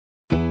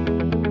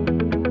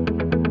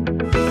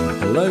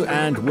Hello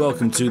and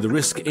welcome to the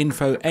Risk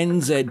Info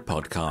NZ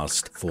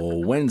podcast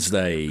for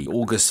Wednesday,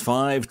 August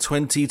 5,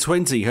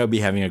 2020. Hope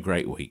you're having a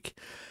great week.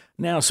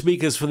 Now,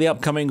 speakers for the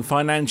upcoming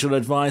Financial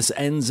Advice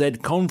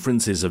NZ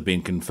conferences have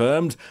been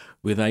confirmed,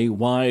 with a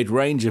wide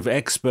range of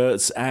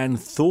experts and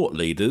thought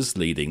leaders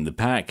leading the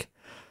pack.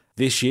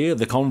 This year,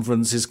 the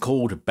conference is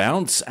called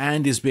Bounce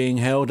and is being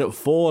held at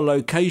 4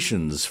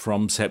 locations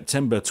from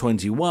September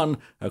 21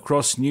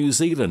 across New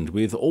Zealand,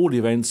 with all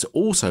events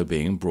also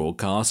being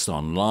broadcast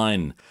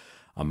online.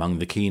 Among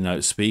the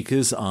keynote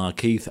speakers are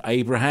Keith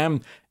Abraham,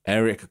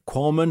 Eric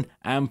Qualman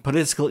and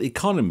political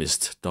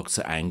economist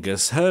Dr.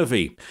 Angus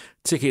Hervey.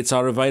 Tickets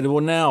are available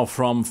now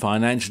from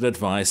Financial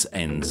Advice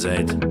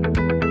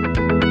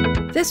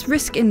NZ. This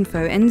Risk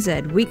Info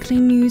NZ weekly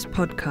news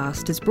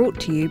podcast is brought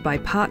to you by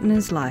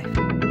Partners Life.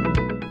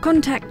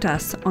 Contact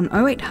us on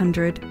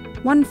 0800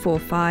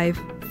 145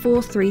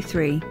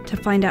 433 to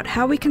find out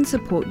how we can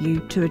support you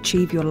to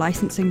achieve your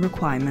licensing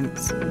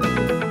requirements.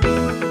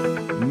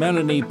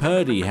 Melanie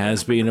Purdy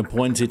has been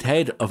appointed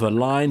Head of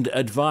Aligned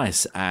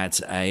Advice at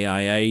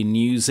AIA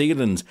New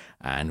Zealand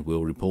and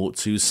will report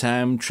to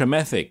Sam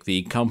Tremethick,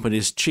 the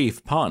company's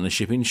Chief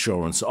Partnership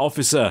Insurance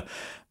Officer.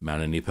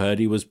 Melanie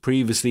Purdy was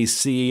previously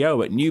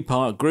CEO at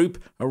Newpark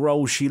Group, a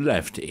role she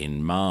left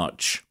in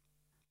March.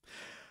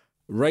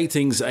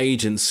 Ratings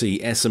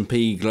agency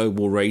S&P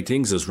Global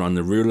Ratings has run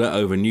the ruler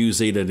over New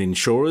Zealand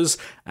insurers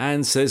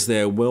and says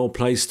they're well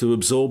placed to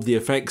absorb the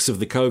effects of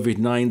the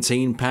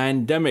COVID-19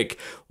 pandemic,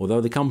 although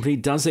the company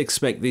does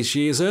expect this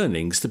year's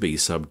earnings to be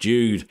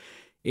subdued.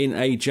 In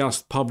a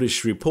just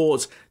published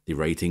report, the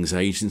ratings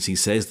agency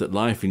says that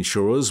life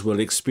insurers will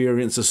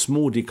experience a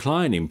small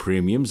decline in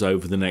premiums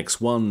over the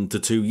next 1 to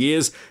 2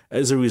 years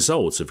as a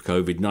result of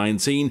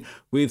COVID-19,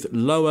 with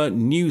lower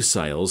new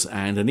sales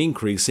and an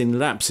increase in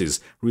lapses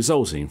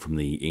resulting from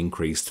the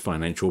increased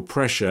financial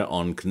pressure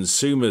on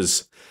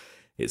consumers.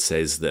 It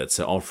says that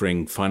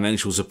offering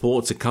financial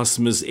support to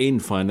customers in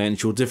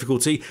financial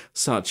difficulty,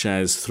 such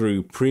as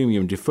through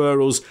premium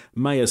deferrals,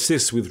 may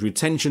assist with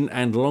retention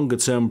and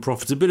longer-term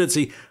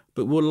profitability,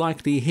 but will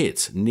likely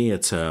hit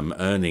near-term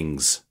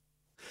earnings.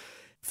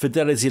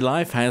 Fidelity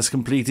Life has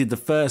completed the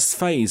first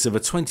phase of a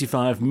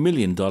 $25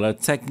 million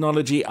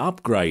technology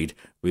upgrade,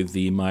 with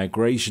the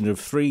migration of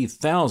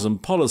 3,000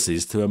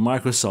 policies to a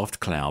Microsoft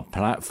Cloud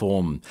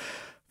platform.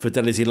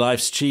 Fidelity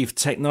Life's Chief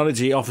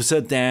Technology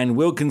Officer Dan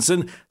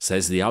Wilkinson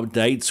says the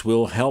updates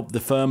will help the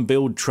firm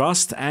build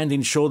trust and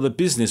ensure the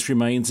business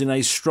remains in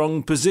a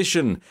strong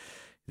position.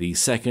 The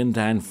second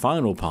and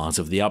final part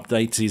of the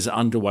update is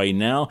underway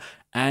now,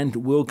 and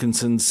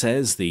Wilkinson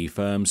says the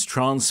firm's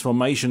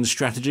transformation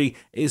strategy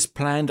is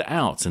planned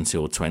out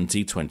until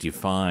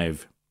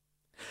 2025.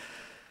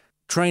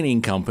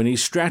 Training company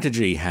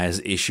Strategy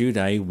has issued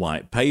a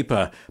white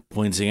paper,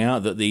 pointing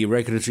out that the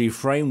regulatory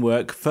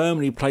framework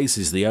firmly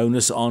places the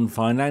onus on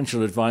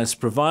financial advice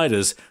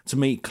providers to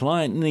meet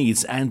client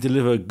needs and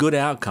deliver good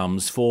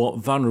outcomes for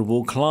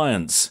vulnerable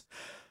clients.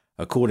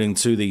 According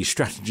to the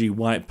Strategy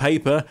white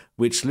paper,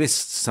 which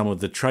lists some of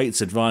the traits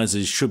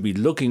advisors should be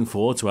looking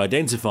for to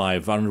identify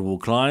vulnerable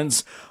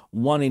clients,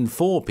 1 in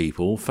 4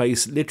 people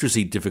face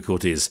literacy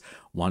difficulties,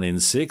 1 in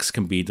 6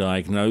 can be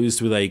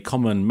diagnosed with a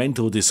common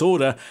mental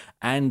disorder,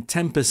 and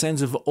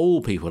 10% of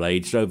all people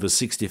aged over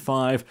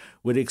 65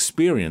 would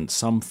experience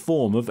some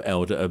form of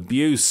elder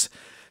abuse.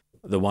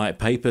 The white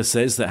paper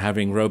says that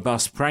having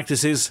robust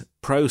practices,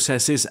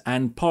 processes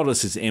and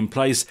policies in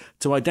place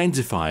to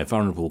identify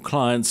vulnerable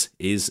clients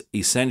is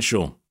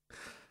essential.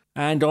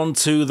 And on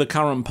to the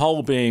current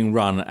poll being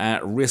run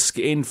at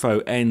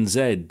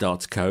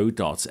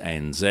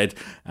riskinfonz.co.nz.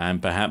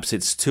 And perhaps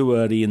it's too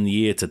early in the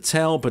year to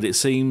tell, but it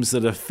seems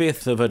that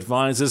 1/5 of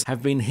advisors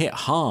have been hit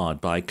hard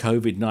by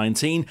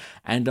COVID-19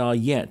 and are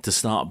yet to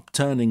start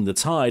turning the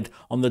tide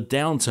on the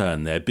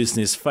downturn their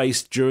business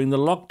faced during the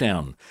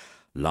lockdown.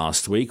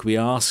 Last week we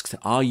asked,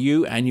 are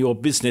you and your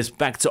business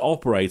back to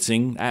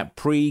operating at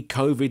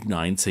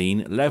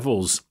pre-COVID-19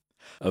 levels?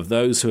 Of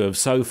those who have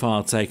so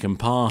far taken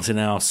part in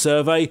our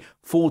survey,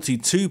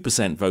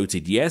 42%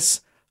 voted yes,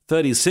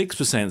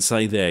 36%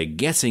 say they're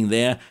getting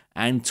there,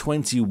 and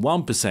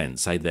 21%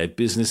 say their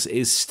business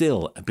is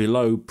still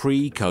below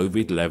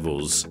pre-COVID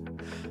levels.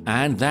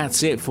 And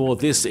that's it for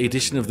this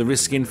edition of the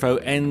Risk Info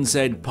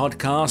NZ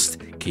podcast.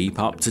 Keep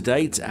up to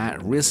date at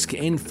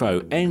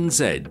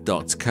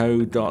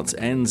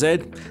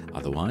riskinfonz.co.nz.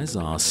 Otherwise,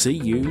 I'll see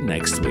you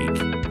next week.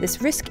 This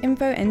Risk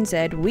Info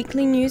NZ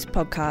weekly news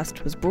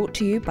podcast was brought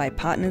to you by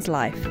Partners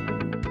Life.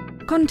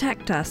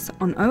 Contact us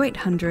on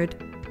 0800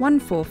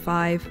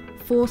 145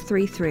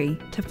 433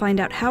 to find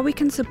out how we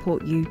can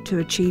support you to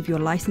achieve your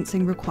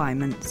licensing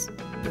requirements.